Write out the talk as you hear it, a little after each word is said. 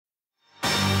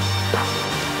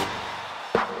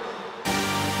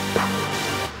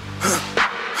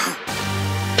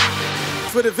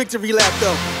for the victory lap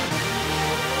though.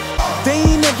 They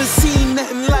ain't never seen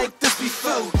nothing like this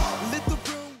before.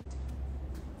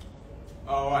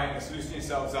 Alright, let's loosen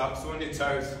yourselves up. So on your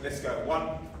toes, let's go.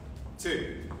 1,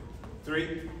 2,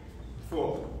 3,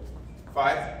 4,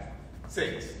 5,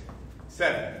 6,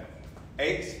 7,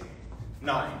 8,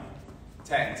 9,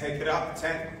 10. Take it up.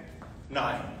 10,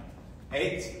 9,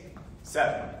 8,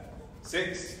 7,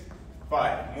 6,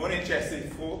 5. Morning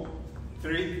chested. 4,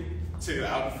 3, 2.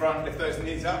 Out in front, lift those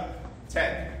knees up.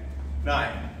 10,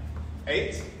 9,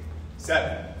 8,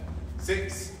 7,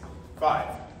 6, 5,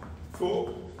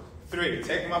 4, 3.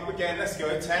 Take them up again. Let's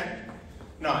go. 10,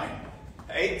 9,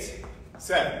 8,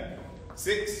 7,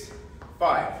 6,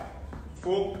 5,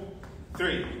 4,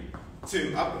 3,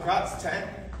 2. Uppercuts. 10,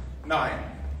 9,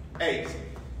 8,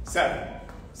 7,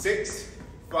 6,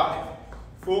 5,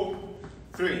 4,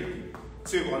 3,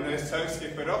 2. On those toes,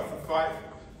 skip it off for 5,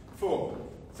 4,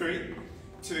 3,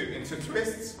 2. Into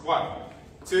twists. 1,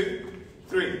 2,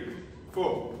 3,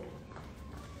 4,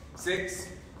 6,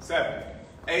 7,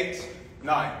 8,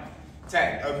 9,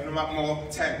 10. Open them up more.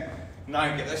 10,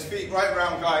 9. Get those feet right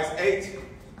round, guys. 8,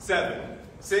 7,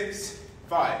 6,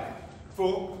 5,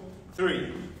 4,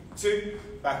 3, 2.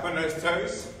 Back on those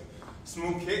toes.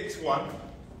 Small kicks. 1,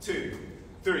 2,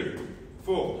 3,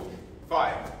 4,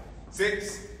 5,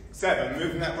 6, 7.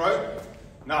 Moving that rope.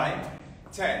 9,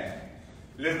 10.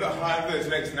 A little bit higher with those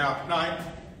legs now. 9,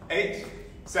 8,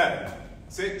 7,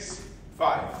 6,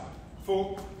 5,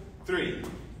 4, 3,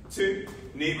 2.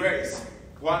 Knee raise.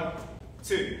 1,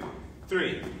 2,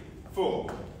 3, 4,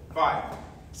 5,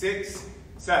 6,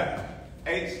 7,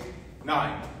 8,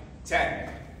 9, 10.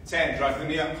 10. Drive the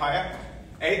knee up higher.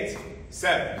 8,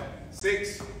 7,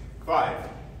 6, 5,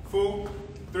 4,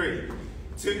 3,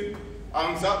 2.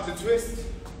 Arms up to twist.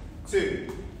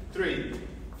 2, 3,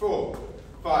 4,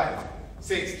 5,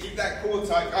 6. Keep that core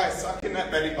tight, guys. Suck in that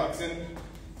belly button.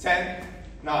 10,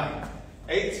 9,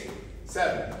 8,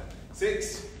 7,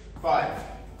 6, 5,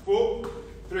 4,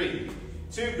 3,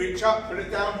 2. Reach up, pull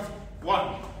it down.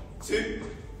 1, 2,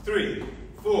 3,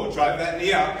 4. Drive that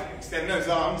knee up. Extend those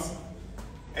arms.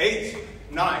 8,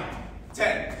 9,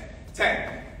 10,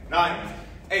 10, 9,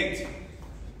 8,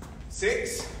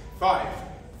 6, 5,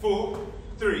 4,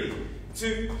 3,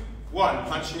 2, 1.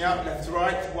 Punching out left to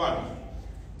right. 1,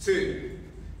 2,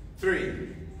 3,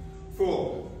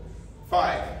 4,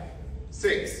 5,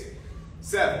 6,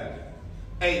 7,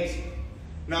 8,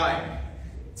 9,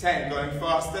 10. Going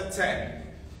faster. 10,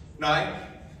 9,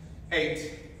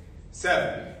 8,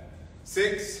 7,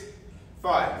 6,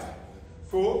 5,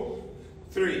 4,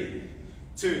 3,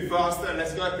 2. Faster.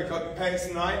 Let's go. Pick up the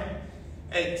pace. 9,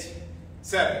 8,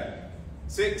 7,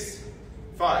 6,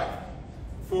 5,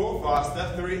 4.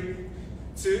 Faster. 3,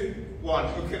 2, 1.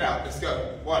 Hook it out. Let's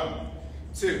go. 1,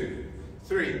 2,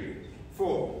 3,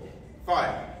 4,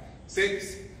 5,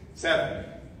 6, 7,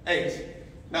 8,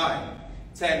 9,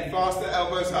 10. Faster.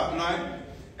 Elbows up. 9,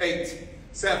 8,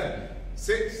 7,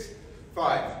 6,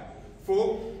 5,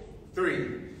 4,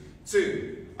 3,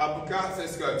 2. Uppercuts.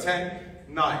 Let's go. 10,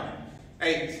 9,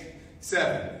 8,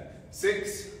 7,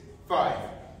 6, 5,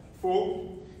 4,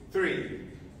 3,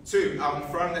 2. Out in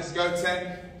front. Let's go.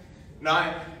 10,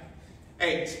 9,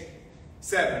 8,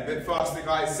 7. A bit faster,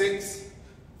 guys. 6,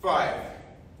 5,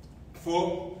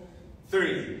 4,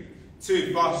 3,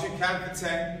 2. Fast you can for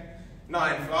 10,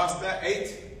 9. Faster.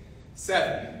 8,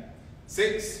 7,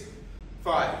 6,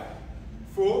 5,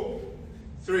 4,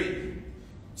 3,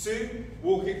 2.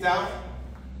 Walk it down.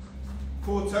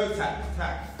 4 toe tap.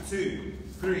 Tap. 2,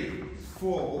 3,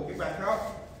 4. Walk it back up.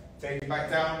 Take it back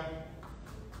down.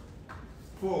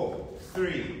 4,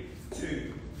 3,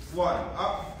 2, 1.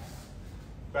 Up.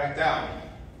 Back down.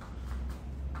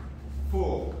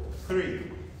 4,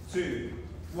 3, 2,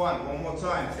 1. One more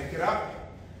time. Take it up.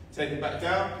 Take it back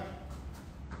down.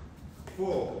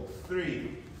 4,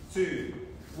 3, 2,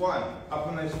 1. Up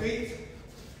on those feet.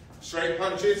 Straight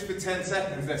punches for 10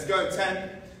 seconds. Let's go. 10,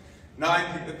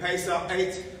 9. Pick the pace up.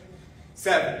 8,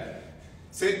 7,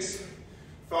 6,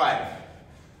 5,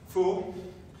 4,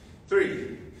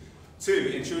 3, 2.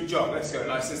 Into a jog. Let's go.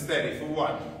 Nice and steady for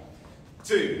 1,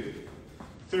 2,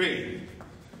 3,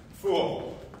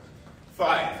 4,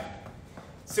 5,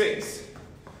 6,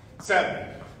 7,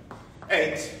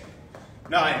 8,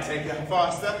 9. Take it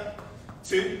faster.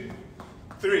 2,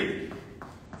 3,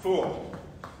 4,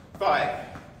 5,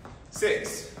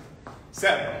 6,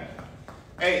 7,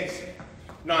 8,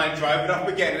 9. Drive it up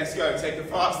again. Let's go. Take it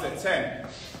faster. 10,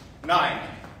 9,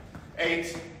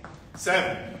 8,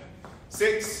 7,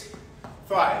 6,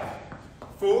 5,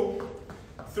 4,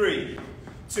 3,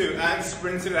 2. And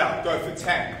sprint it out. Go for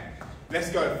 10. Let's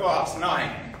go fast.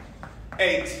 9,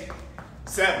 8,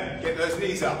 7, get those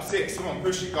knees up, 6, come on,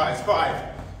 push it guys,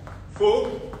 5,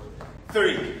 4,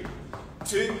 3,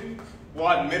 2,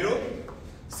 1, middle,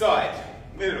 side,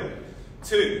 middle,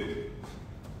 2,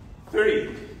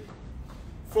 3,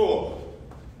 4,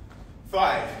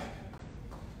 5,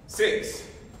 6,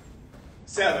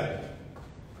 7,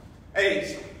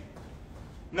 8,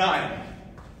 9,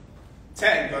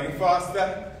 10, going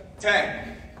faster,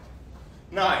 10,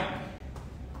 9,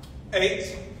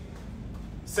 8,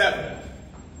 7,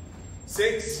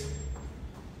 6,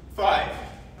 5,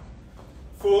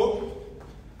 4,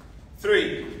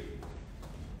 3,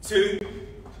 2,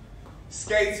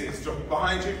 skaters, drop it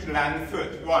behind you to land the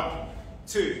foot, 1,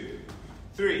 2,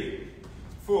 3,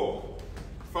 4,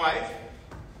 5,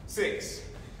 6,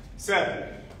 7,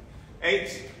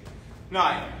 8,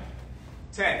 9,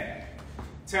 10,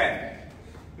 10,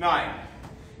 9,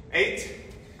 8,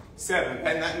 7,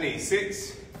 bend that knee,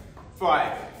 6,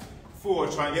 5, 4,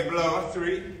 try and get lower,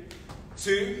 3,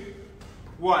 2,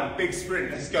 1, big sprint,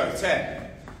 let's go, 10,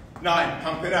 9,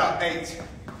 pump it out, 8,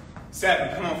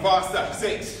 7, come on faster,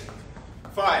 6,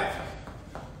 5,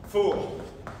 4,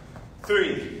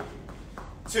 3,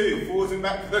 2, forwards and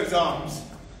back with those arms,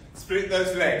 split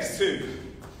those legs, 2,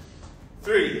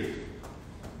 3,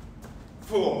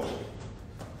 4,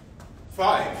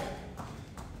 5,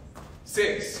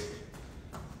 6,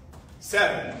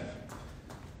 7,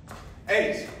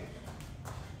 8,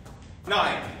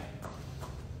 9,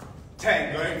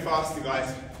 10, going faster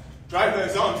guys, drive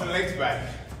those arms and legs back,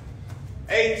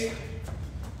 8,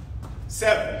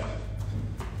 7,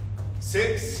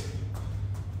 6,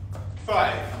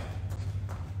 5,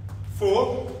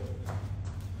 4,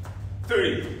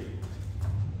 3,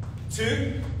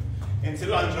 2, into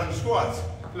lunge, lunge, squat,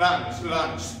 lunge,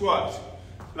 lunge, squat,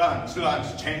 lunge,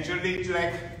 lunge, change your lead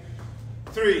leg,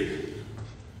 3,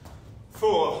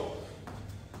 4,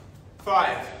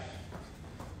 5,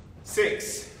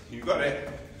 6, you got it,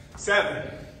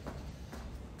 7,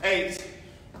 8,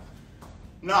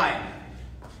 9,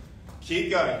 keep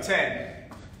going,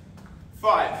 10,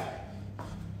 5,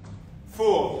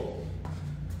 4,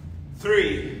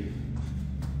 3,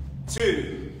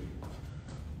 2,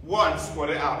 1, squat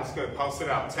it out, let's go, pulse it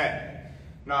out, 10,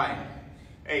 9,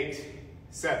 8,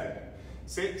 7,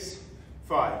 6,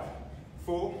 5,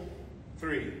 4,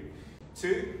 3,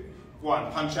 2,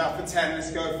 1, punch out for 10,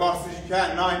 let's go, fast as you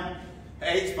can, 9,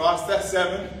 8, faster,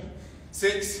 7,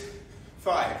 6,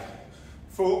 5,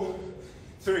 4,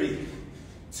 3,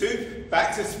 2,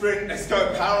 back to sprint, let's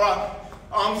go, power up,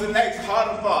 arms and legs hard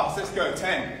and fast, let's go,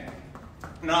 10,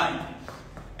 9,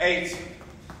 8,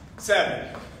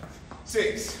 7,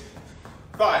 6,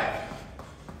 5,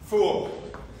 4,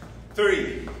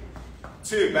 3,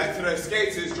 2, back to those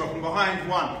skaters, drop them behind,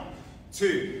 1,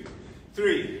 2,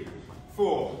 3,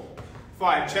 4,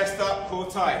 5, chest up, core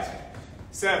tight,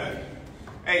 7,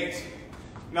 8,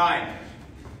 9,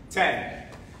 10,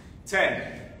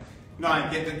 10,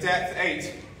 9, get the depth,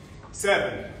 8,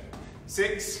 7,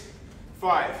 6,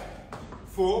 5,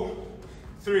 4,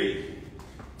 3,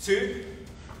 2,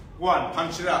 1,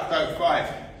 punch it up, go,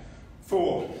 5,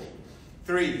 4,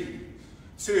 3,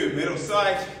 2, middle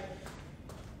side,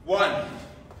 1,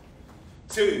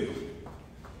 2,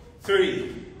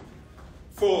 3,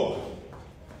 4,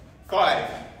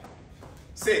 5,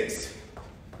 6,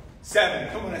 7,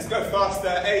 come on, let's go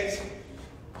faster, 8,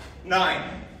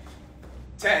 9,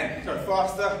 10, go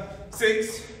faster,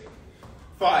 6,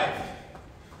 5,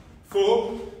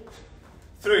 4,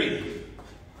 3,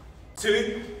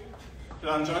 2,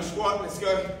 lunge on squat, let's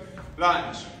go,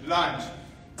 lunge, lunge,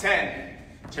 10,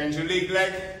 change your lead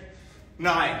leg,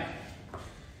 9,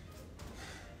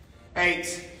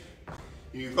 8,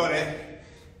 you got it,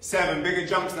 7, bigger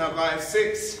jumps now guys,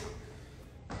 6,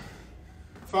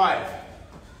 5,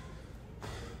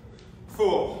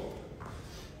 4,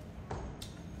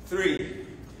 3,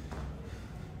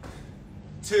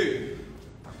 2,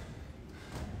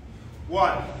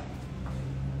 1,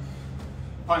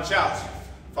 punch out,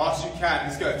 fast as you can,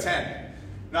 let's go, 10,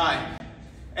 9,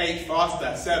 8,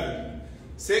 faster, 7,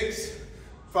 6,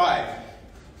 5,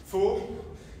 4,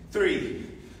 3,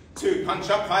 2, punch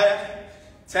up higher,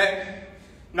 10,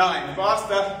 9,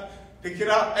 faster, pick it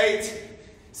up, 8,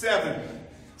 7,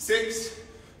 6,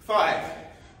 5,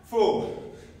 4,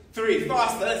 3,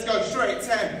 faster, let's go straight,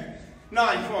 10,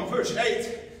 9, come on, push,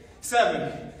 8,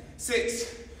 7,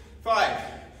 6, 5,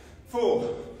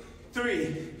 4,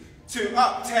 3, 2,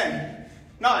 up, 10,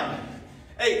 9,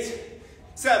 8,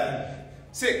 7,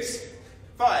 6,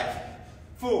 5,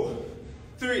 4,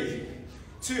 3,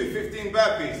 2, 15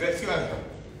 burpees, let's go,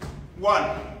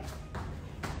 1,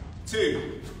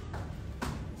 2,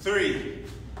 3,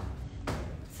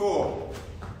 4,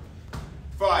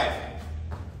 5,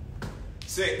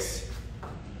 6,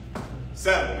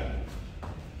 7,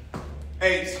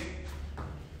 8,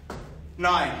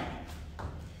 9,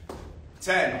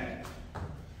 10,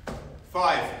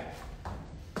 5,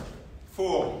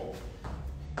 4,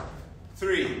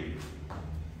 3,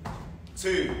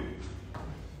 2,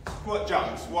 squat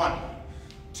jumps, 1,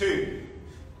 2,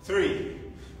 3,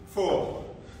 4,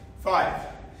 5,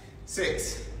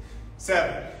 6,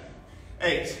 7,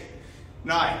 8,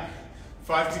 9,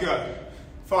 5 to go,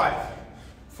 5,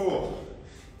 4,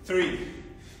 3,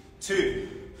 2,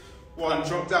 1,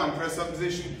 drop down, press up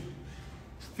position,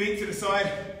 feet to the side,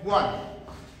 1,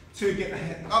 2, get the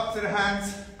head up to the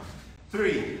hands,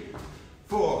 3,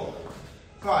 4,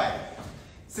 5,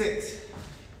 6,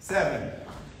 7,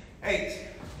 8,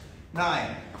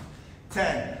 9,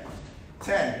 10,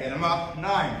 10, get them up,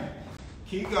 9,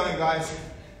 keep going guys,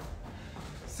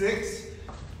 6,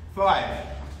 5,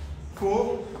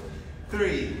 4,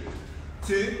 3,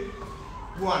 2,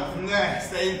 1, from there,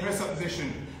 stay in press up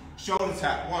position, shoulder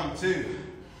tap, 1, 2,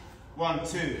 1,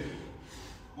 2,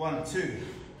 1, 2,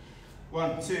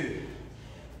 1, 2,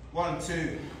 1,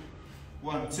 2,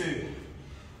 1, 2,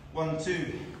 1,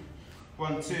 2,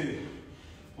 1, 2,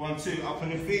 1, 2, up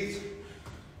on your feet,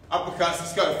 uppercuts,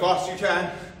 let's go, fast you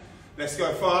can, let's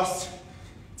go fast,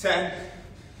 10,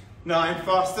 9,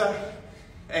 faster,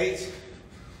 8,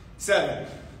 7,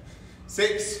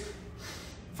 6,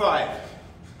 5,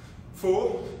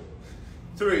 4,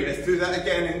 3, let's do that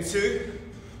again in 2,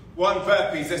 1,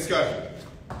 burpees, let's go,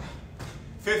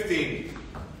 15,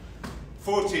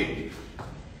 14,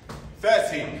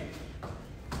 13,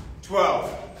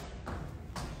 12,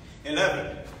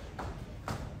 11,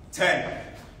 10,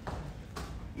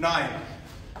 9,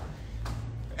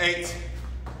 8,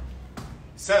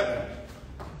 7,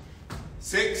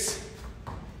 6,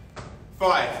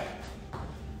 5,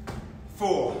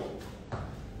 4,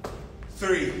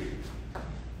 3,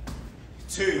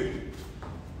 2,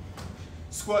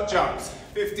 squat jumps,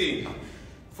 15,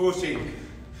 14,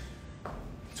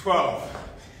 12,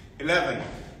 11,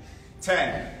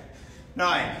 10,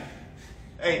 9,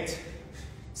 8,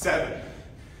 7,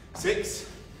 6,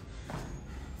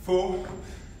 4,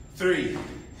 3,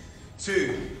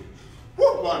 2,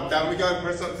 1, down we go,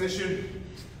 press up position,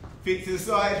 feet to the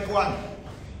side, 1,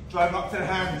 drive up to the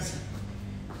hands,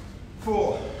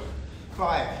 4,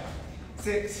 5,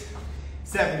 6,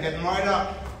 7, get them right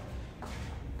up,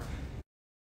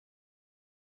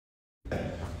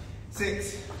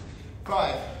 6,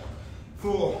 5,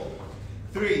 4,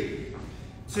 3,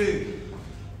 2,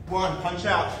 1, punch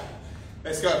out,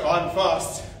 let's go, arm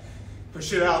fast,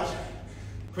 push it out,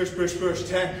 push, push, push,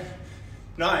 10,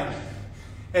 9,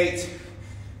 8,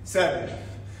 7,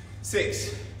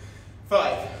 6,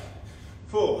 5,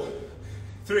 4,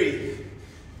 3,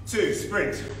 2,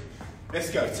 sprint,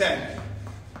 let's go, 10,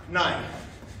 9,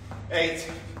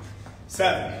 8,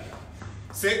 7,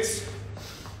 6,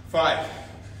 5,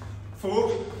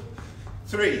 4,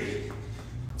 3,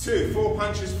 2, 4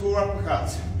 punches, 4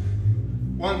 uppercuts,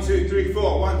 1, 2, 3,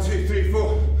 4, 1, 2, 3,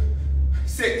 4,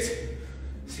 6,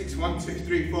 6, 1, 2,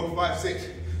 3, 4, 5, 6,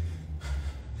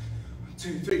 1,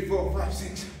 2, 3, 4, 5,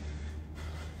 6,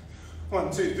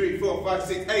 1, 2, 3, 4, 5,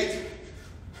 6, 8,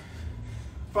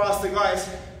 faster guys,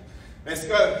 let's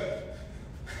go,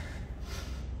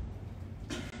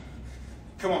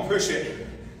 come on, push it,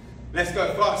 let's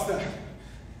go faster,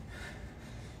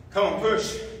 come on,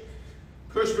 push,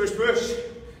 push, push, push,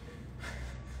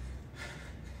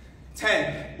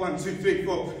 10, 1, 2, 3,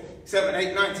 4, 7,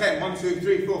 8, 9, 10, 1, 2,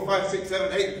 3, 4, 5, 6,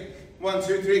 7, 8, 1,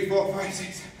 2, 3, 4, 5,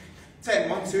 6, 10,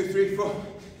 1, 2, 3, 4,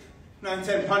 9,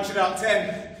 10, punch it out,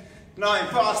 10, 9,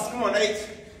 fast, come on, 8,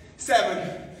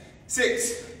 7,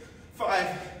 6,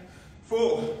 5,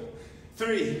 4,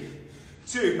 3,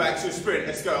 2, back to a sprint,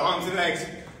 let's go, arms and legs,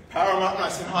 power them up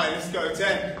nice and high, let's go,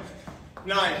 10,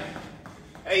 9,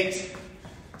 8,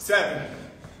 7,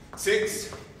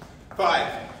 6,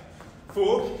 5,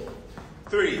 4,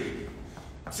 3,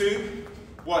 2,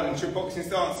 1, into your boxing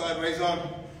stance, sideways on,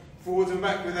 forwards and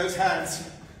back with those hands,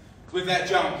 with that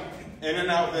jump, in and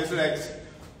out with those legs,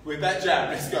 with that jab,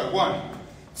 let's go, 1,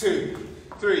 2,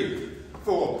 3,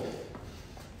 4,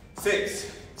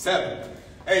 6, 7,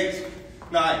 8,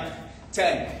 9,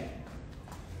 10,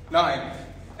 9,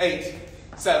 8,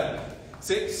 7,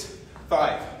 6,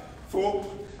 5, 4,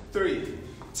 3,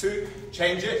 2,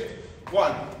 change it,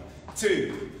 1,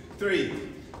 2, 3,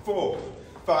 4,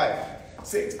 5,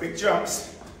 6, big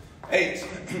jumps, 8,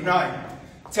 9,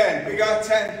 10, bigger,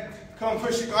 10, come on,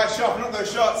 push it guys, sharpen up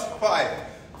those shots, 5,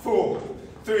 4,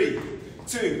 3,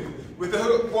 2, with the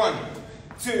hook, 1,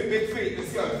 2, big feet,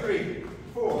 let's go, 3,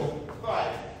 4,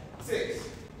 5, 6,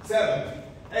 7,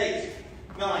 8,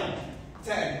 9,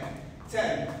 10,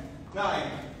 10,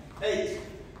 9, 8,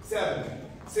 7,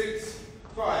 6,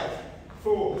 5,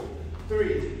 4,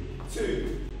 3,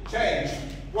 2, change.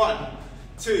 1,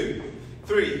 2,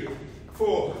 3,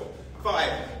 4,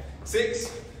 5,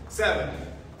 6, 7,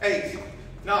 8,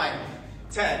 9,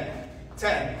 10,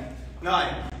 10,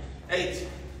 9, 8,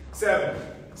 7,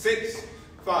 6,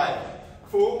 5,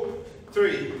 4,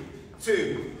 3,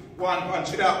 2, 1.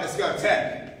 Punch it up. Let's go.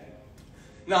 10,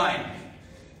 9,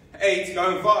 8,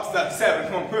 going faster.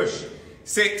 7, come on, push.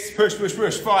 6, push, push,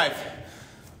 push. 5,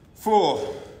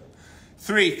 4,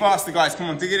 3, faster guys, come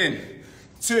on, dig it in.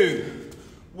 2,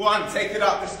 1, take it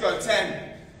up. Let's go.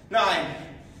 10, 9,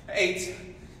 8,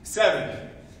 7,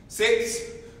 6,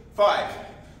 5,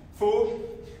 4,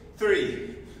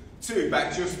 3, 2,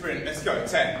 back to your sprint. Let's go.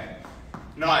 10,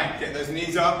 9, get those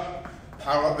knees up,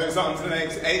 power up those arms and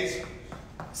legs. 8,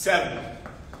 7,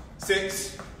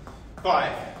 6,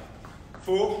 5,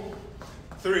 4,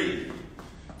 3,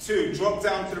 2, drop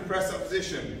down to the press up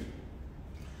position.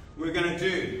 We're going to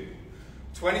do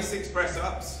 26 press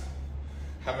ups,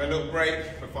 have a little break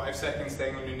for 5 seconds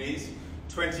staying on your knees.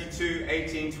 22,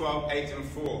 18, 12, 8 and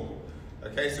 4.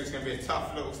 Okay, so it's going to be a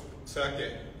tough little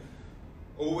circuit.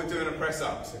 All we're doing are press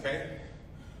ups, okay?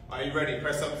 Are you ready?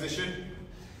 Press up position.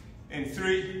 In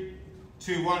 3,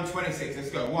 2, 1, 26. Let's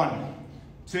go. 1,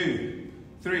 2,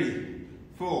 3,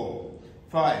 4,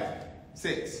 5,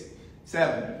 6,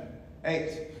 7,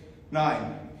 8,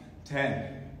 9,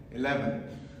 10,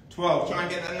 11, 12. Try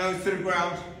and get that nose to the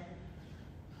ground.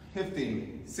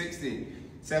 15,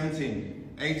 16, 17,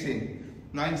 18,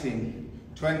 19,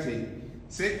 20,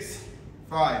 6,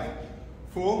 5,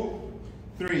 4,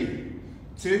 3,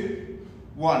 2,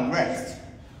 1. Rest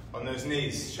on those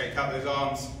knees. Shake out those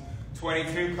arms.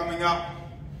 22 coming up.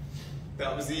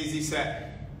 That was the easy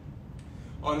set.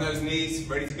 On those knees,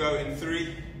 ready to go in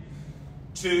 3,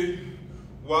 2,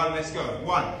 1. Let's go.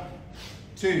 1,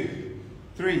 2,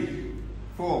 3,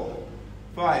 4,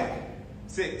 5,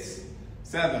 6,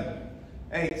 7,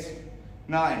 8,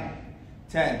 9,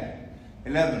 10,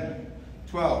 11,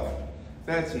 12,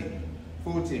 13,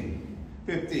 14,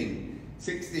 15,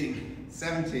 16,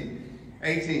 17,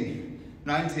 18,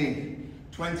 19,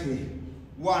 20,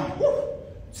 1,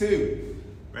 2,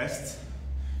 rest,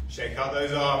 shake out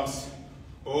those arms.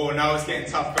 Oh, now it's getting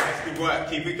tough, guys. Good work,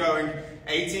 keep it going.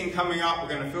 18 coming up, we're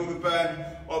going to feel the burn.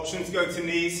 Options go to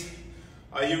knees.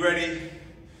 Are you ready?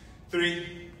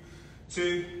 3,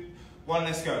 2, 1,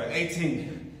 let's go.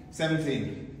 18,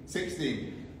 17,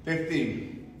 16,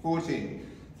 15,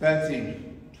 14,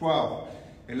 13, 12,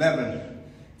 11,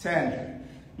 10,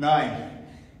 9,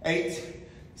 8,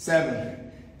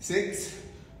 7, 6,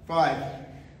 5,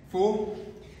 4,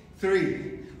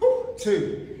 3,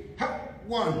 2,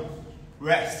 1.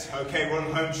 Rest. Okay, we're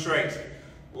on home straight.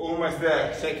 We're almost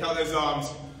there. Shake out those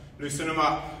arms. Loosen them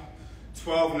up.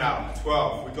 12 now.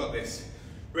 12. We got this.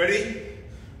 Ready?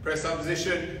 Press up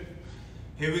position.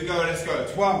 Here we go. Let's go.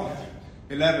 12,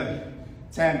 11,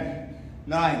 10,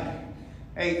 9,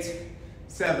 8,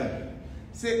 7,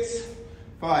 6,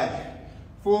 5,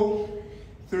 4,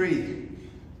 3,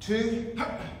 2,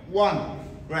 1.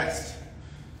 Rest.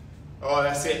 Oh,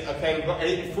 that's it. Okay, we've got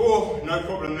 8 and 4. No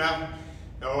problem now.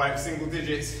 All right, single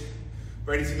digits.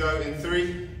 Ready to go in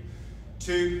 3,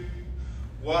 2,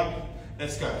 1.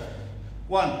 Let's go.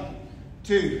 1,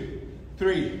 2,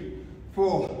 3,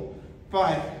 4,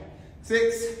 5,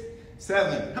 6,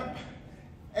 7,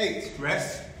 8.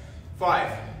 Rest.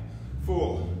 5,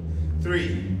 4,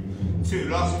 3, 2.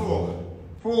 Last 4,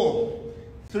 4,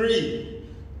 3,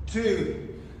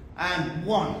 2, and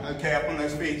 1. Okay, up on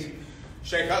those feet.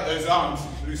 Shake out those arms.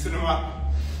 Loosen them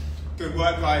up. Good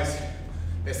work, guys.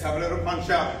 Let's have a little punch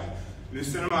out.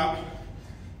 Loosen them up.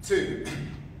 2,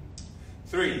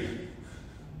 3,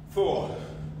 4,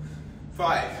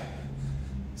 5,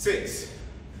 6,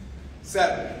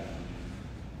 7,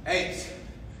 8,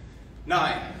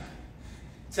 9,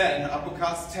 10.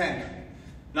 Uppercuts. 10,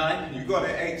 9. You got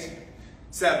it. 8,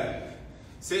 7,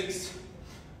 6,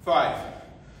 5,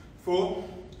 4,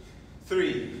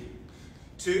 3,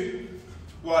 2,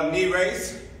 1. Knee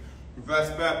raise.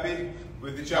 Reverse burpee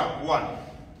with the jump. 1,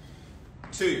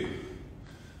 2,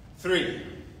 3,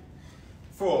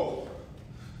 4,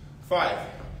 5,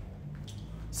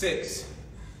 6,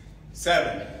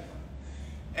 7,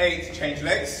 8. Change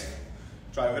legs.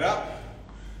 Drive it up.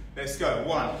 Let's go.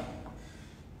 1,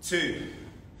 2,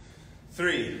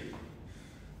 3,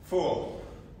 4,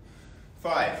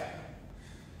 5,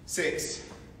 6,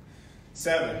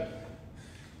 7,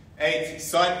 8.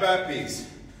 Side burpees.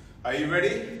 Are you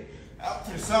ready? Up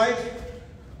to the side.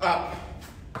 Up.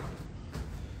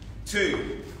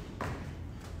 2,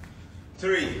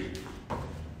 3,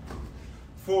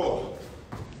 4,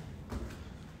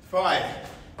 5,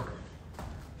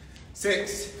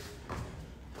 6,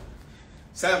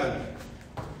 7,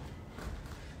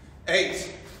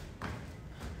 8,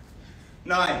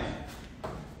 9,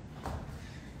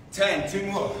 10, 2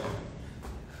 more,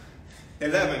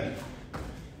 11,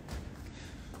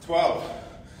 12,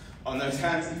 on those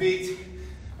hands and feet,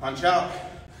 punch out,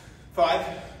 5,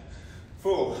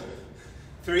 4,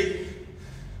 3,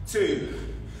 2,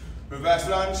 reverse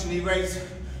lunge, knee raise,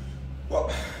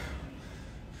 whoop,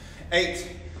 8,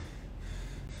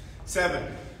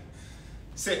 7,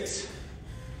 6,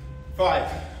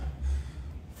 5,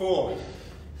 4,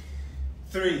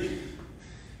 3,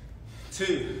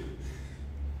 2,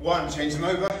 1, change them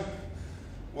over,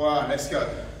 1, let's go,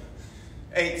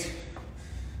 8,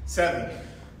 7,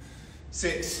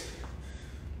 6,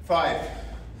 5,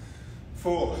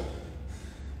 4,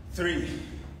 3,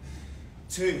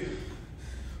 2,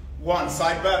 1,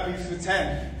 side burpees for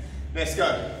 10, let's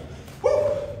go, woo,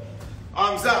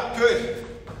 arms up, good,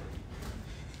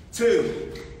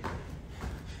 2,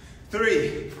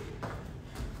 3,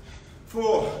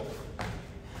 4,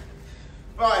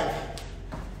 5,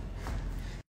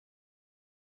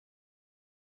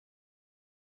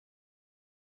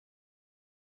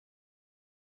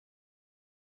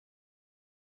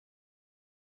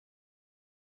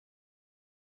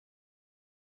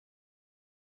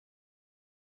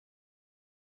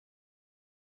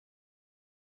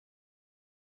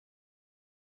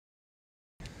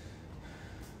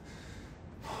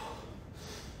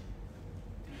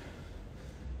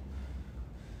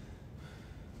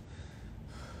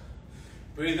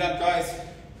 breathe up, guys.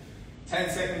 10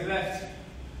 seconds left.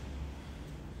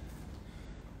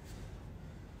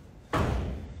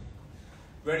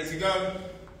 Ready to go.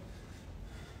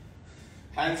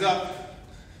 Hands up.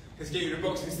 Let's get you to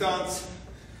boxing stance.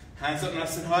 Hands up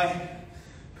nice and high.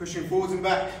 Pushing forwards and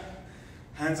back.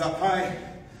 Hands up high.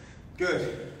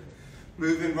 Good.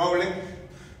 Moving, rolling.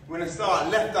 We're going to start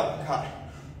left uppercut,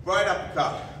 right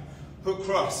uppercut, hook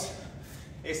cross.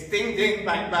 It's ding, ding,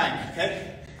 bang, bang, okay?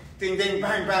 Ding, ding,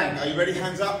 bang, bang. Are you ready?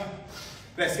 Hands up.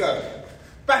 Let's go.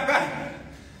 Bang, bang.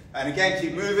 And again,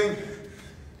 keep moving.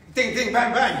 Ding, ding,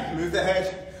 bang, bang. Move the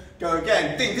head. Go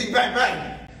again. Ding, ding, bang,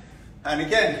 bang. And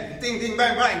again. Ding, ding,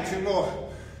 bang, bang. 2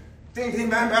 more. Ding, ding,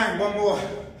 bang, bang. 1 more.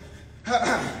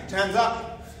 Hands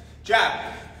up.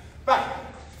 Jab. Back.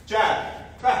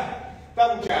 Jab. Back.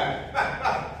 Double jab. Back,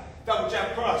 back. Double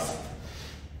jab cross.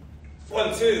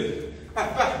 1, 2.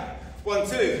 Back, back. 1,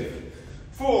 2.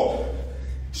 4.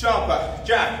 Sharper,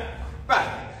 jab,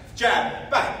 back,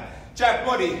 jab, back, jab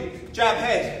body, jab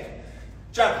head,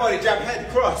 jab body, jab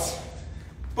head, cross,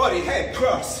 body, head,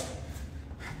 cross,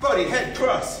 body, head,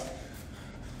 cross,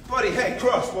 body, head,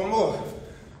 cross, 1 more,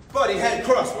 body, head,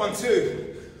 cross, 1,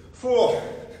 2, 4,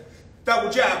 double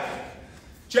jab,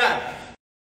 jab.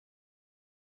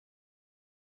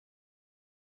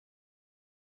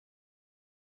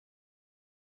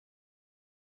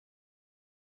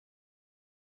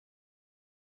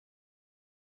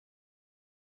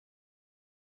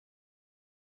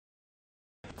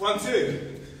 One,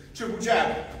 2, triple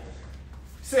jab,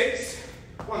 6,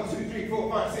 1, 2, 3,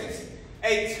 4, 5, 6,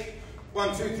 8,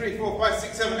 1, 2, 3, 4, 5,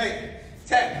 6, 7, 8,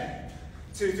 10,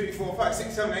 2, 3, 4, 5,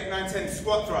 6, 7, 8, 9, 10,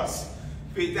 squat thrust,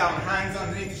 feet down, hands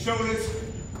underneath the shoulders,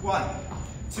 1,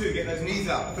 2, get those knees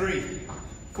up, 3,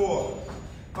 4,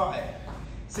 5,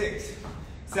 6,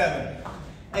 7,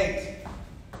 8,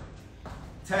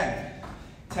 10,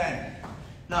 10,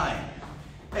 9,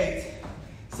 8,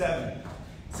 7,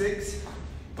 6,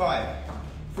 5,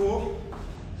 4,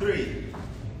 3,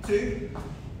 2,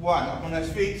 1. Up on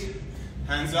those feet,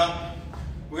 hands up.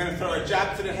 We're going to throw a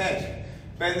jab to the head,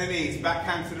 bend the knees,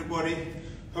 backhand to the body,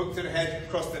 hook to the head,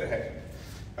 cross to the head.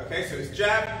 Okay, so it's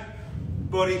jab,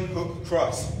 body, hook,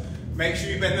 cross. Make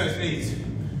sure you bend those knees.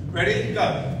 Ready?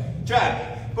 Go.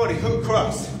 Jab, body, hook,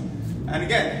 cross. And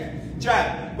again,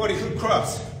 jab, body, hook,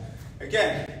 cross.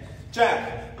 Again,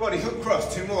 jab, body, hook,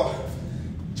 cross. 2 more.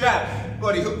 Jab,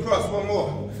 body, hook, cross. 1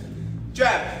 more.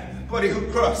 Jab, body,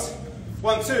 hook, cross.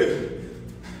 1, 2.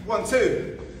 1,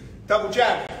 2. Double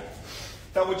jab,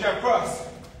 cross.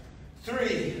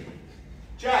 3.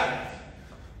 Jab.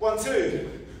 1, 2.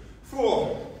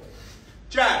 4.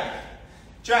 Jab,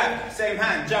 jab. Same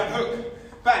hand. Jab,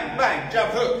 hook. Bang, bang. Jab,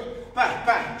 hook. Bang,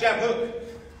 bang. Jab, hook.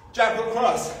 Jab, hook,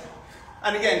 cross.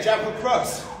 And again, jab, hook,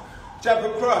 cross. Jab,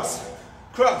 hook, cross.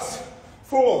 Cross.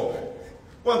 4.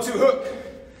 1, 2, hook.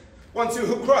 1, 2,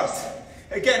 hook, cross.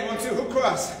 Again, 1, 2, hook,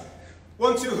 cross.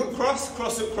 1, 2, hook, cross,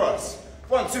 cross, hook, cross.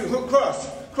 1, 2, hook, cross,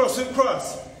 cross, hook,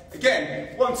 cross.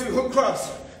 Again, 1, 2, hook,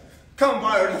 cross. Come,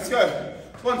 Byron, let's go.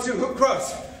 1, 2, hook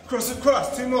cross, cross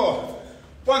across, 2 more.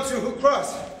 1, 2, hook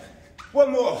cross,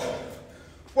 1 more.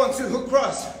 1, 2, hook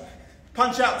cross,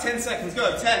 punch out, 10 seconds,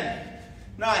 go, 10,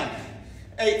 9,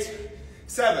 8,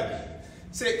 7,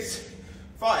 6,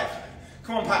 5,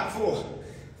 come on Pat, 4,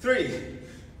 3,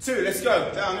 2, let's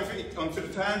go, down your feet, onto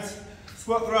the hands,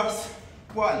 squat thrust,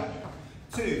 1,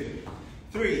 2,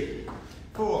 3,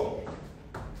 4,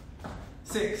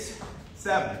 6,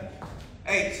 7,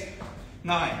 8,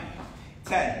 9,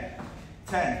 10,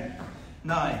 10,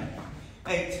 9,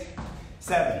 8,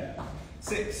 7,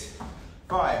 6,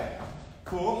 5,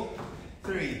 4,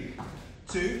 3,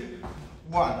 2,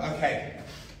 1. Okay,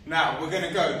 now we're going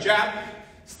to go jab,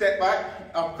 step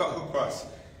back, uppercut, hook cross.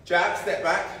 Jab, step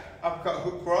back, uppercut,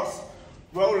 hook cross,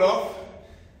 roll off,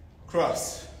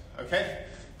 cross. Okay,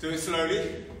 do it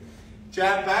slowly.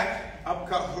 Jab back,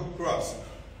 uppercut, hook cross,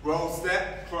 roll,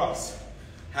 step, cross.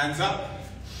 Hands up.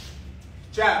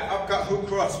 Jab, uppercut, hook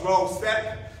cross, roll,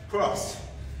 step, cross.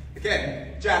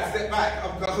 Again, jab, step back,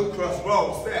 uppercut, hook cross,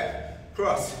 roll, step,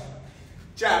 cross.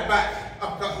 Jab back,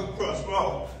 uppercut, hook cross,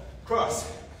 roll,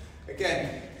 cross.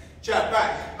 Again, jab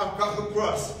back, uppercut, hook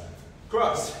cross,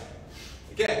 cross.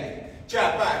 Again,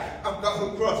 jab back, uppercut,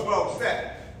 hook cross, roll,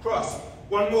 step, cross.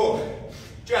 1 more.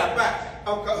 Jab back,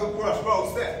 uppercut, hook cross,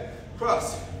 roll, step,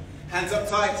 cross. Hands up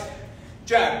tight.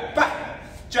 Jab back,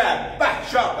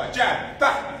 sharper, jab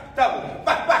back,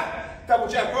 double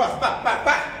jab cross, back,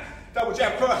 double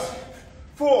jab cross.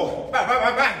 4, back,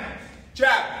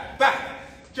 jab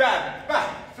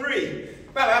back, 3,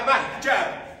 back, jab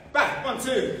back, 1,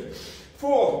 2,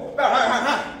 4,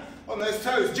 back, on those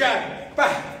toes, jab up,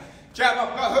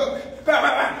 got hook,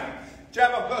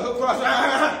 jab up, got hook cross,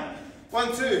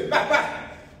 1, 2, back,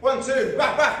 1, 2,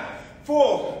 back,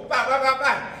 4,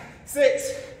 back,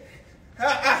 6, 8,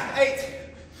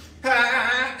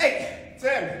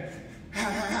 10,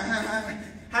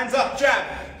 hands up, jab,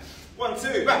 1,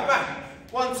 2, back,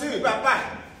 1, 2,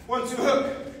 back, 1, 2, hook,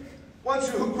 1,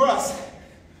 2, hook cross,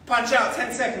 punch out,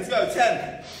 10 seconds, go,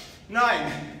 10,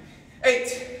 9,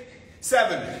 8,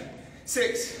 7,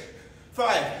 6,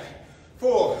 5,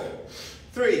 4,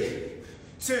 3,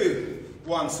 2,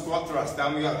 1, squat thrust,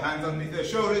 down we go, hands underneath the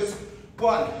shoulders,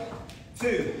 1,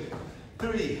 2,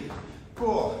 3,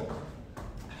 4,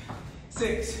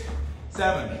 6,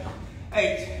 7,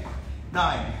 8,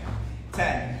 9,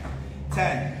 10,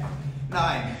 10,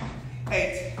 9,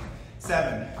 8,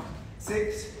 7,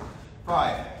 6,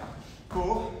 5,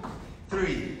 4,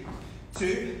 3,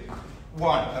 2,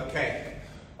 1. Okay.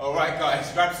 All right,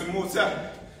 guys, grab some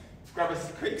water. Grab a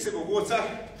quick sip of water.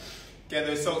 Get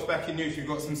those salts back in you if you've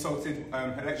got some salted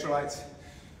electrolytes.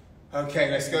 Okay,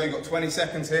 let's go. You've got 20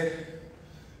 seconds here.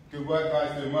 Good work,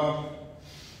 guys, doing well.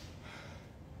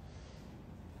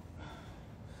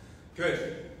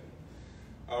 Good.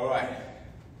 All right.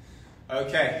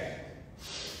 Okay.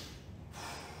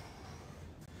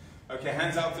 Okay,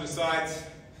 hands out to the sides.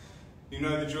 You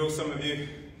know the drill, some of you.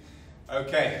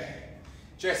 Okay.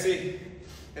 Jesse,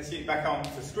 let's get back on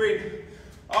the screen.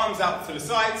 Arms out to the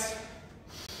sides.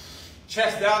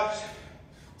 Chest out.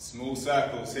 Small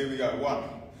circles. Here we go. 1,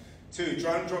 2.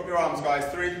 Drop your arms, guys.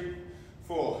 3,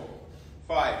 4,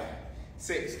 5,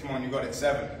 6. Come on, you got it.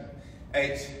 7,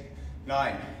 8,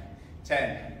 9,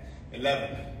 10,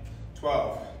 11,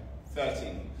 12,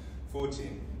 13,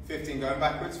 14, 15. Going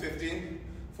backwards. 15,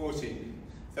 14,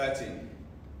 13,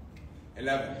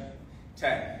 11,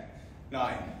 10,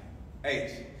 9,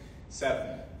 8,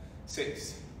 7,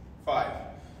 6, 5,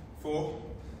 4,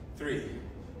 3,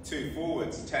 2.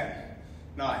 Forwards. 10,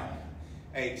 9,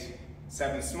 8,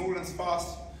 7. Small and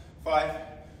fast. 5,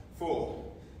 4,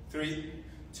 3,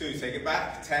 2. Take it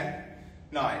back. 10,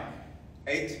 9,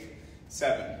 8,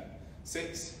 7,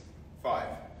 6, 5,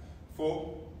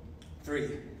 4, 3,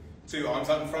 2. Arms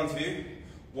up in front of you.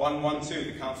 1, 1, 2.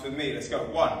 The counts with me. Let's go.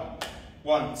 1,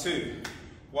 1, 2.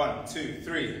 1, 2,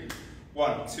 3.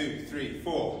 1, 2, 3,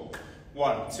 4.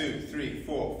 1, 2, 3,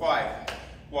 4, 5.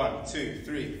 1, 2,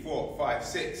 3, 4, 5,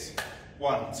 6.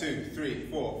 1, 2, 3,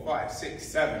 4, 5, 6,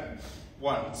 7.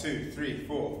 1, 2, 3,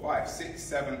 4, 5, 6,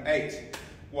 7, 8.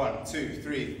 1, 2,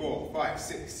 3, 4, 5,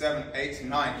 6, 7, 8,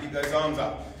 9. Keep those arms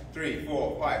up. 3,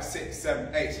 4, 5, 6,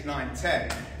 7, 8, 9,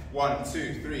 10. 1,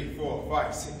 2, 3, 4,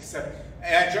 5, 6, 7.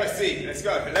 Adjust C. Let's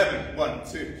go. 11. 1,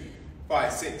 2,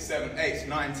 5, 6, 7, 8,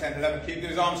 9, 10, 11. Keep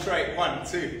those arms straight. 1,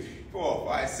 2, 4,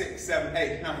 5, 6, 7,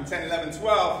 8, 9, 10, 11,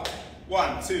 12.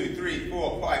 1, 2, 3,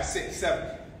 4, 5, 6,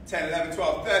 7, 10, 11,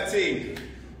 12, 13.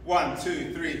 1,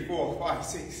 2, 3, 4, 5,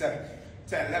 6, 7,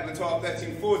 10, 11, 12,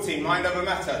 13, 14. Mind over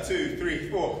matter. 2, 3,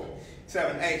 4,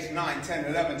 7, 8, 9, 10,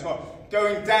 11, 12.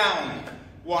 Going down.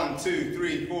 1, 2,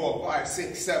 3, 4, 5,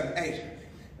 6, 7, 8,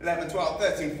 11, 12,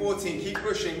 13, 14. Keep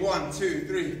pushing. 1, 2,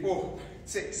 3, 4,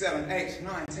 6, 7, 8,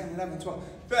 9, 10, 11, 12,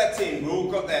 13. We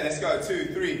all got there. Let's go.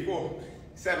 2, 3, 4,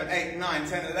 7, 8, 9,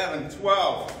 10, 11,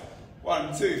 12.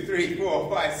 1, 2, 3, 4,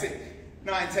 5, 6,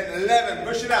 9, 10, 11.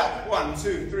 Push it out. 1,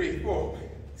 2, 3, 4,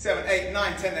 7, 8,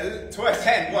 9, 10, 11, 12,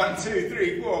 10. 1, 2,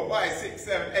 3, 4, 5, 6,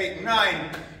 7, 8,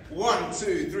 9. 1,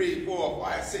 2, 3, 4,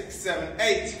 5, 6, 7,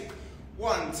 8.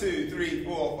 1, 2, 3,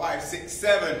 4, 5, 6,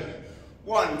 7.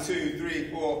 1, 2,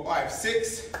 3, 4, 5,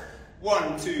 6.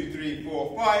 1, 2, 3,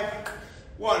 4, 5.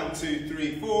 1, 2,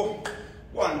 3, 4.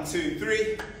 1, 2,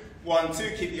 3. 1, 2.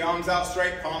 Keep the arms out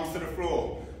straight, palms to the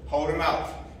floor. Hold them out.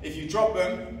 If you drop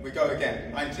them, we go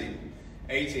again. 19,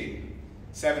 18,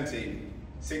 17,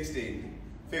 16,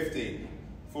 15,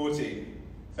 14,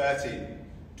 13,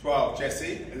 12.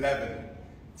 Jesse, 11,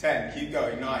 10. Keep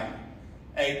going. 9,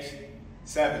 8,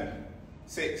 7,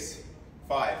 6,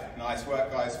 5. Nice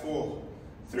work, guys. 4,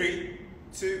 3,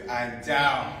 2, and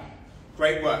down.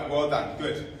 Great work. Well done.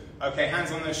 Good. Okay,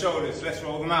 hands on the shoulders. Let's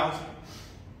roll them out.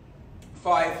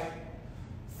 5,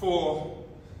 4,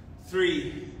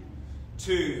 3,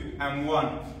 2, and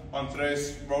 1. Onto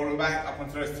those, roll them back, up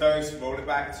onto those toes, roll it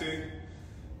back. 2,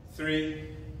 3,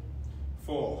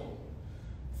 4,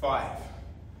 5,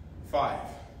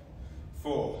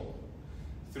 4,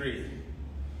 3,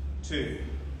 2,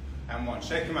 and 1.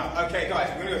 Shake them out. Okay, guys,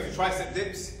 we're going to go for tricep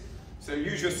dips. So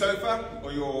use your sofa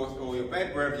or your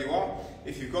bed, wherever you are.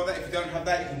 If you've got that, if you don't have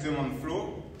that, you can do them on the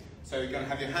floor. So you're going to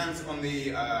have your hands on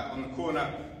the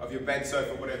corner of your bed,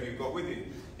 sofa, whatever you've got with you.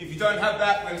 If you don't have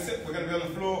that, we're going to be on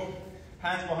the floor,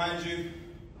 hands behind you.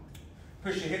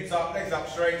 Push your hips up, legs up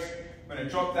straight. We're going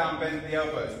to drop down, bend the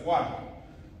elbows. 1,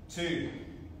 2,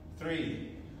 3,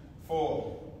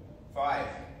 4, 5,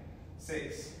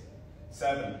 6,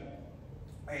 7,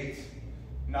 8,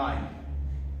 9,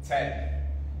 10,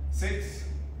 6,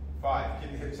 5.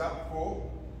 Keep the hips up.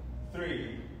 4,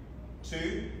 3,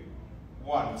 2,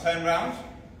 1. Turn round.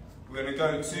 We're going to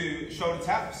go to shoulder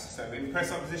taps. So in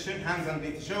press up position, hands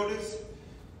underneath the shoulders.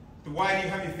 The wider you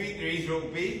have your feet, the easier it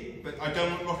will be. But I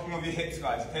don't want rocking of your hips,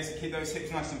 guys. Okay, so keep those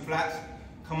hips nice and flat.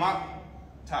 Come up,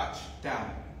 touch,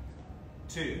 down.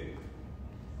 2,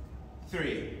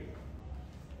 3,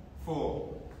 4,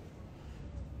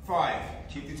 5.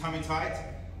 Keep the tummy tight.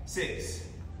 6,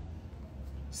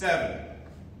 7,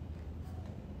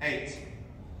 8,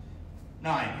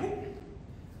 9,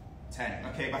 10.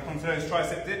 Okay, back onto those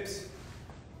tricep dips.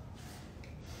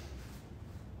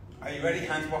 Are you ready?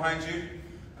 Hands behind you.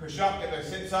 Push up, get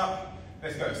those hips up.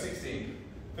 Let's go. 16,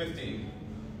 15,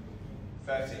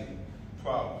 13,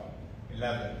 12,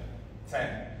 11,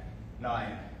 10,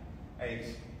 9, 8,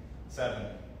 7,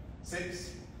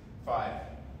 6, 5,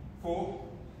 4,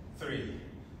 3,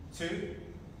 2,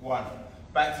 1.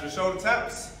 Back to the shoulder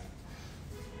taps.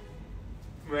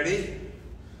 Ready?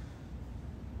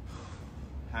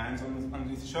 Hands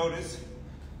underneath the shoulders.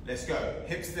 Let's go.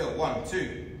 Hips still. 1,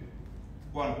 2.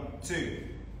 1, 2.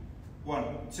 1,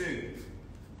 2.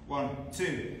 1,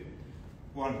 2.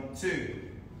 1, 2.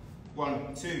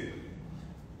 1, 2.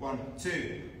 1,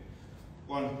 2.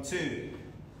 1, 2.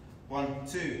 1,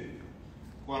 2.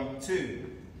 1,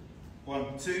 2.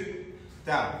 1, 2.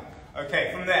 Down.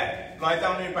 Okay, from there, lie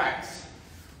down on your backs.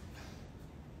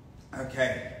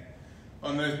 Okay,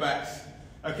 on those backs.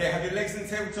 Okay, have your legs in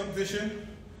tabletop position.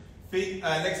 Feet,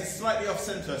 legs are slightly off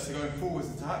center, so going forwards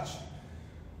a touch.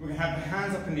 We're going to have the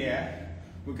hands up in the air.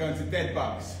 We're going to dead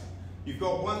bugs. You've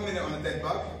got 1 minute on a dead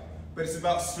bug, but it's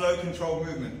about slow, controlled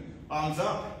movement. Arms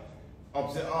up,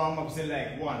 opposite arm, opposite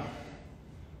leg. 1,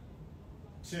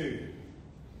 2,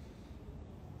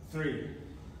 3,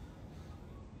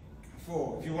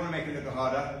 4. If you want to make it a little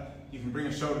harder, you can bring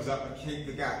your shoulders up and keep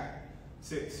the gap.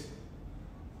 6,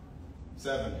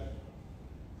 7,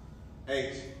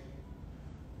 8,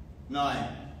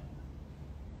 9,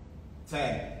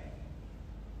 10.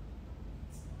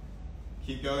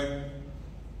 Keep going.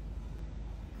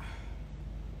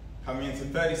 Coming into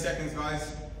 30 seconds,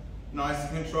 guys. Nice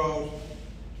and controlled.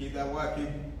 Keep that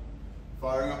working.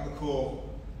 Firing up the core.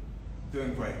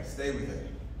 Doing great. Stay with it.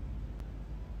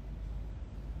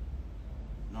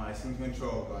 Nice and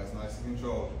controlled, guys. Nice and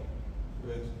controlled.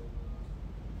 Good.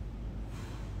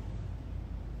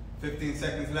 15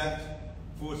 seconds left.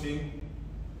 14,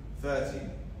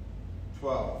 13,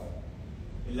 12,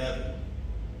 11,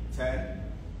 10,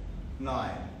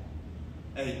 9,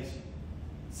 8,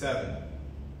 7,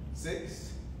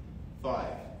 6, 5,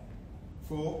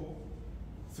 4,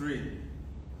 3,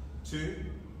 2,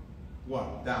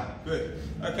 1. Down. Good.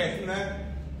 Okay, from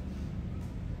there,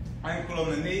 ankle on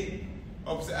the knee,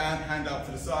 opposite hand up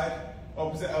to the side.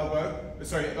 opposite elbow,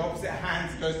 sorry, opposite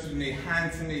hand goes to the knee,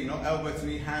 hand to knee, not elbow to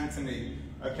knee, hand to knee.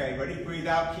 Okay, ready? Breathe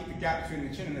out, keep the gap between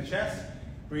the chin and the chest.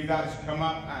 Breathe out as you come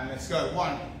up, and let's go.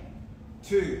 1,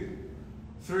 2,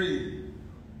 3,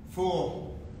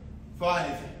 4,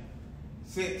 5,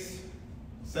 6,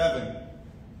 7,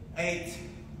 8,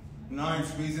 9.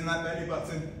 Squeeze in that belly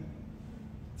button.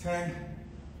 10,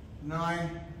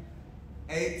 9,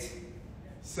 8,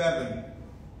 7,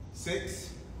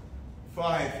 6,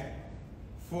 5,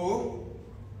 4,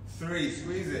 3.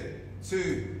 Squeeze it.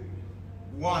 2,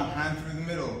 1. Hand through the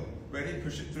middle. Ready?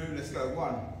 Push it through. Let's go.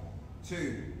 1,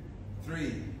 2,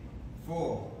 3,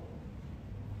 4,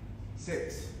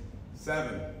 6,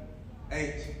 7,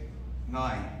 8,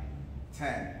 9,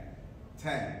 10,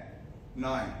 10,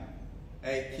 9,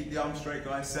 8. Keep the arms straight,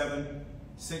 guys. 7,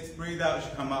 6. Breathe out as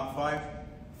you come up. 5,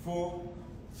 4,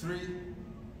 3,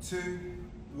 2,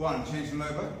 1. Change them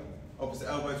over. Opposite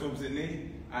elbow to opposite knee.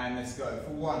 And let's go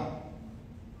for 1,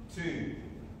 2,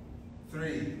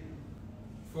 3,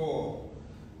 4,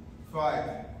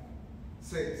 5,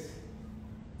 6,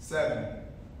 7,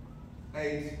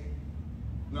 8,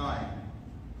 9,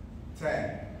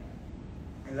 10,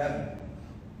 11,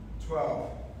 12,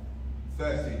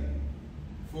 13,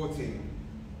 14,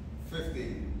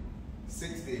 15,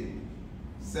 16,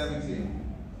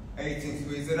 17, 18,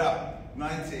 squeeze it up,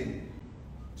 19,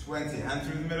 20, hand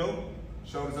through the middle,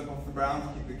 shoulders up off the ground,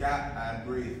 keep the gap and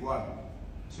breathe. 1,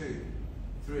 2,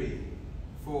 3,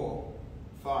 4,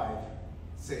 5,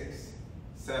 6,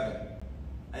 7,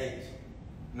 8,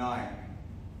 9,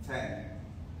 10,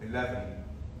 11,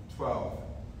 12,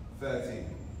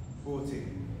 13,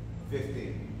 14,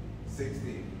 15,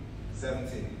 16,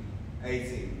 17,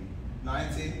 18,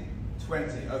 19,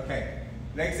 20. Okay,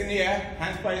 legs in the air,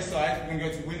 hands by your side. We're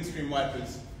going to go to windscreen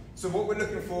wipers. So what we're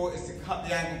looking for is to cut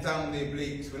the angle down on the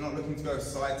obliques. We're not looking to go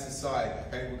side to side,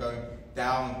 okay? We're going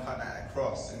down, cut that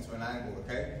across into an angle,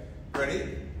 okay?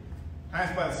 Ready?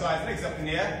 Hands by the sides, legs up in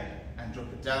the air, and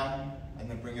drop it down, and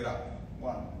then bring it up.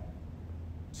 1,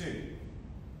 2,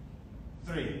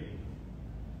 3,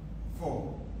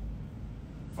 4,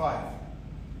 5,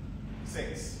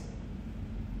 6,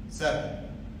 7,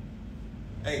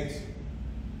 8,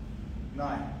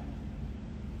 9,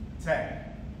 10,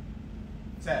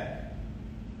 10,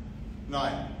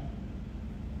 9,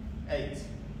 8,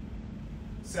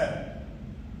 7,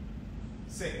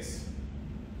 6,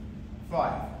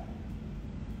 5,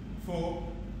 4,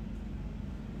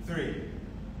 3,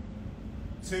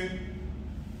 2,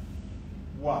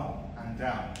 1, and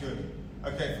down. Good.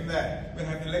 Okay, from there, we're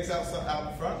going to have your legs out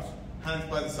the front, hands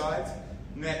by the sides,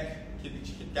 neck, keep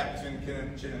the gap between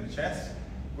the chin and the chest.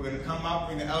 We're going to come up,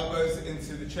 bring the elbows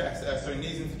into the chest,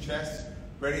 knees into chest.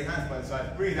 Ready, hands by the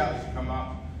side, breathe out as you come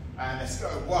up, and let's go.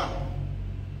 1,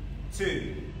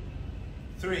 2,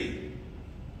 3,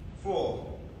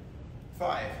 4,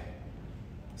 5,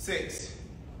 6,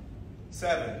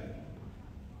 7,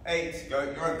 8, go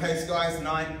at your own pace, guys.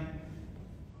 9,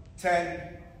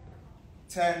 10,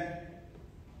 10,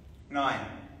 9,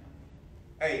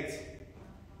 8,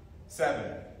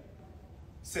 7,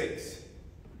 6,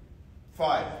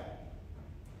 5,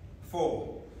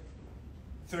 4,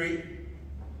 3,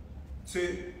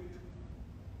 2,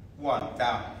 1,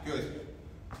 down. Good.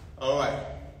 All right.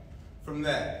 From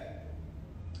there,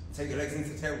 take your legs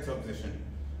into tabletop position,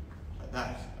 like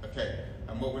that. Okay.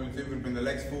 And what we're going to do, we're going to bring the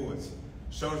legs forwards.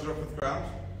 Shoulders are up off the ground.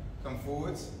 Come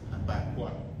forwards and back.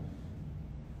 1,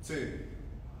 2,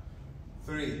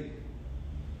 3,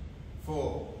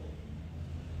 4,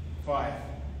 5,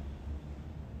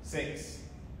 6,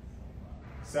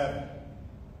 7,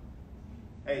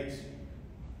 8,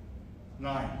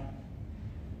 9,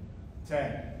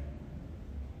 10,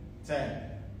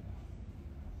 10,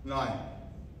 9,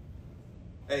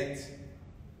 8,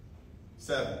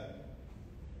 7,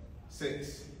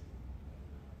 6,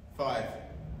 5,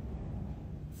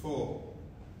 4,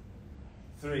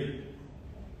 3,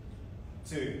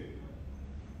 2,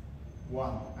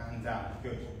 1, and down.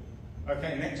 Good.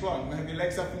 Okay, next one. We're going to have your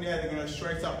legs up in the air. They're going to go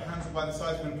straight up. Hands by the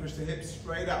sides. We're going to push the hips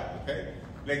straight up. Okay?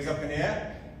 Legs up in the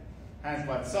air. Hands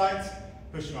by the sides.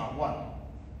 Push them up. 1,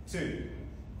 2,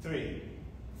 3,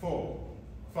 4,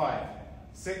 5,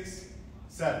 6,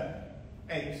 7,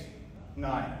 8,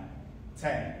 9,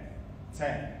 10,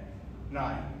 10,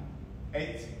 9,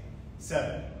 8,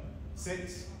 7,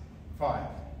 6, 5,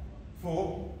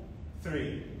 4,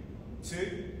 3,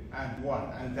 2, and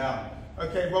 1, and down.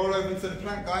 Okay, roll over into the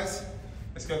plank, guys.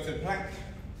 Let's go to the plank.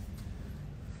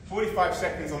 45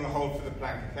 seconds on the hold for the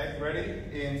plank, okay? Ready?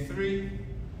 In 3,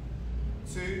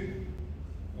 2,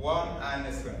 1, and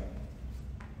let's go.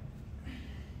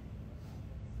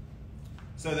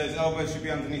 So those elbows should be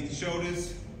underneath the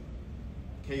shoulders.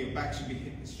 Okay, your back should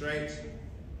be straight.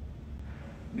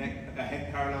 Neck,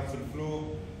 head parallel to the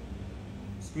floor.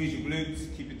 Squeeze your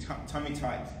glutes, keep your tummy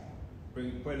tight. Put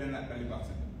it in that belly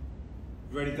button.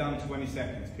 Ready, done, 20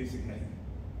 seconds, piece of cake.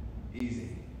 Easy.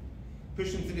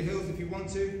 Push them to the heels if you want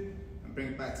to, and bring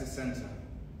it back to center.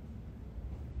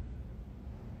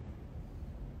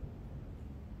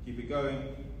 Keep it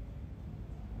going.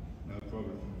 No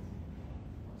problem.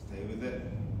 Stay with it.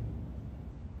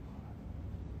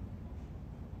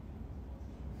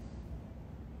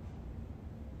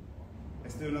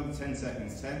 Let's do another 10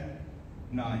 seconds. 10,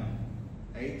 9,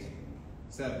 8,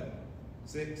 7,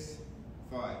 6,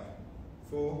 5,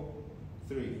 4,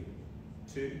 3,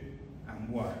 2, and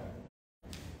 1.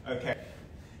 Okay,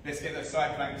 let's get those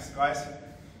side planks, guys.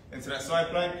 Into that side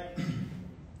plank.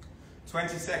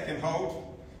 20-second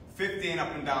hold, 15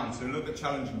 up and down, so a little bit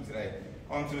challenging today.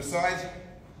 Onto the side.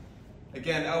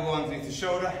 Again, elbow underneath the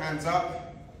shoulder, hands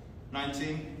up.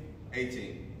 19,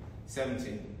 18,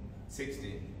 17,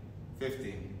 16,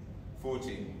 15,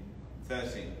 14,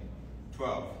 13,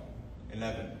 12,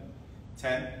 11,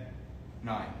 10,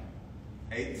 9,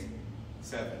 8,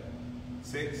 7,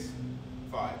 6,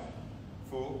 5,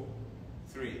 4,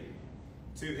 3,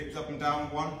 2, hips up and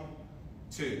down, 1,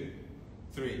 2,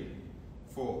 3,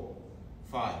 4,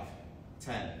 5,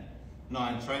 10,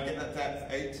 9, try and get that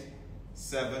depth, 8,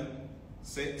 7,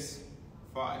 6,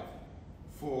 5,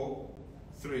 4,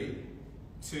 3,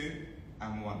 2,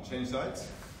 and 1. Change sides.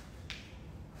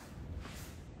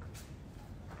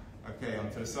 Okay,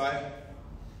 onto the side.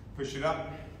 Push it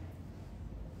up.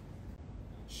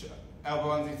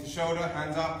 Elbow underneath the shoulder,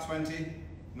 hands up, 20,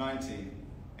 19,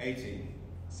 18,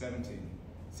 17,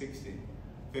 16,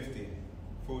 15,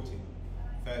 14,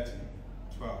 13,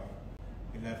 12,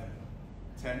 11,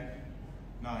 10,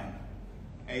 9,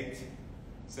 8,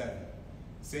 7,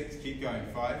 6, keep going,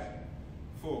 5,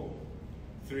 4,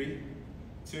 3,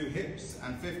 2, hips,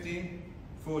 and 15,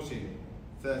 14,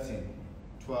 13,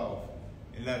 12,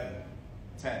 11,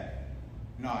 10,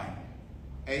 9,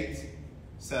 8,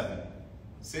 7,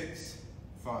 6,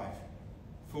 5,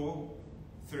 4,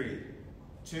 3,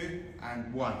 2,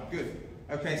 and 1. Good.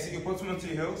 Okay, sit your bottom onto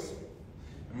your heels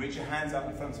and reach your hands up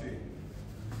in front of you.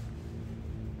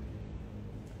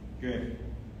 Good.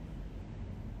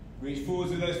 Reach forwards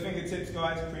with those fingertips,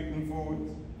 guys, creeping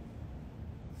forwards.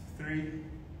 3,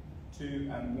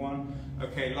 2, and 1.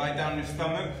 Okay, lie down on your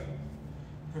stomach.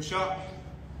 Push up.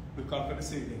 Look up at the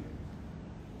ceiling.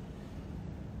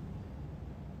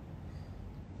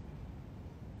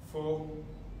 4,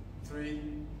 3,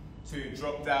 2,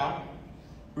 drop down.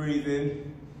 Breathe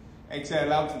in.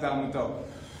 Exhale out to downward dog.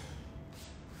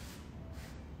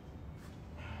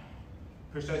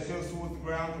 Push those heels towards the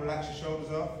ground, relax your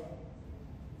shoulders off.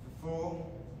 4,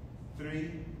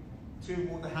 3, 2,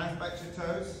 walk the hands back to your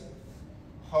toes.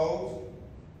 Hold.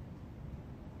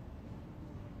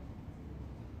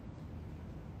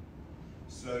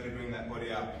 Slowly bring that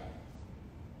body up.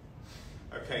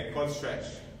 Okay, quad stretch.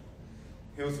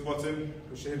 Heels to bottom,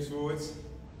 push your hips forwards.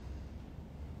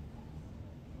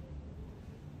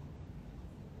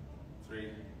 3,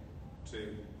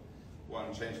 2,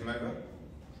 1, change them over.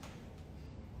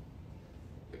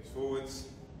 Hips forwards.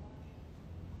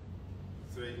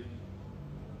 3,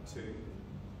 2,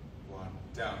 1,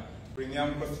 down. Bring the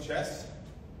arm across the chest.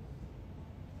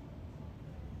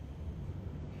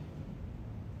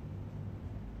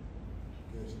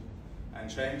 Good. And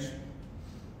change.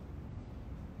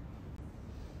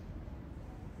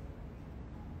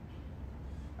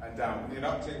 And down. Bring it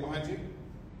up, take it behind you.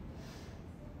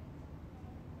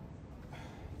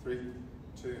 3,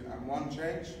 2, and 1,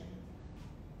 change.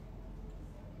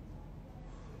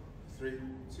 3,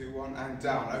 2, 1, and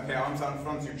down. Okay, arms out in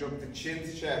front of you, drop the chin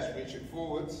to chest, reach it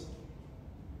forwards.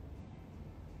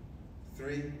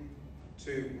 3,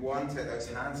 2, 1, take those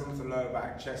hands onto the lower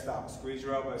back, chest up, squeeze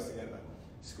your elbows together.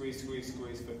 Squeeze, squeeze,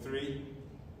 squeeze for 3,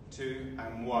 2,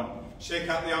 and 1. Shake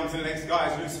out the arms and legs,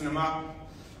 guys, loosen them up.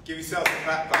 Give yourself a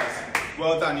clap, guys.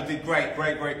 Well done, you did great,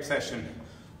 great, great session.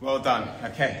 Well done,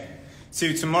 okay.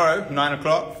 See you tomorrow, 9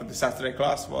 o'clock for the Saturday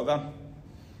class, well done.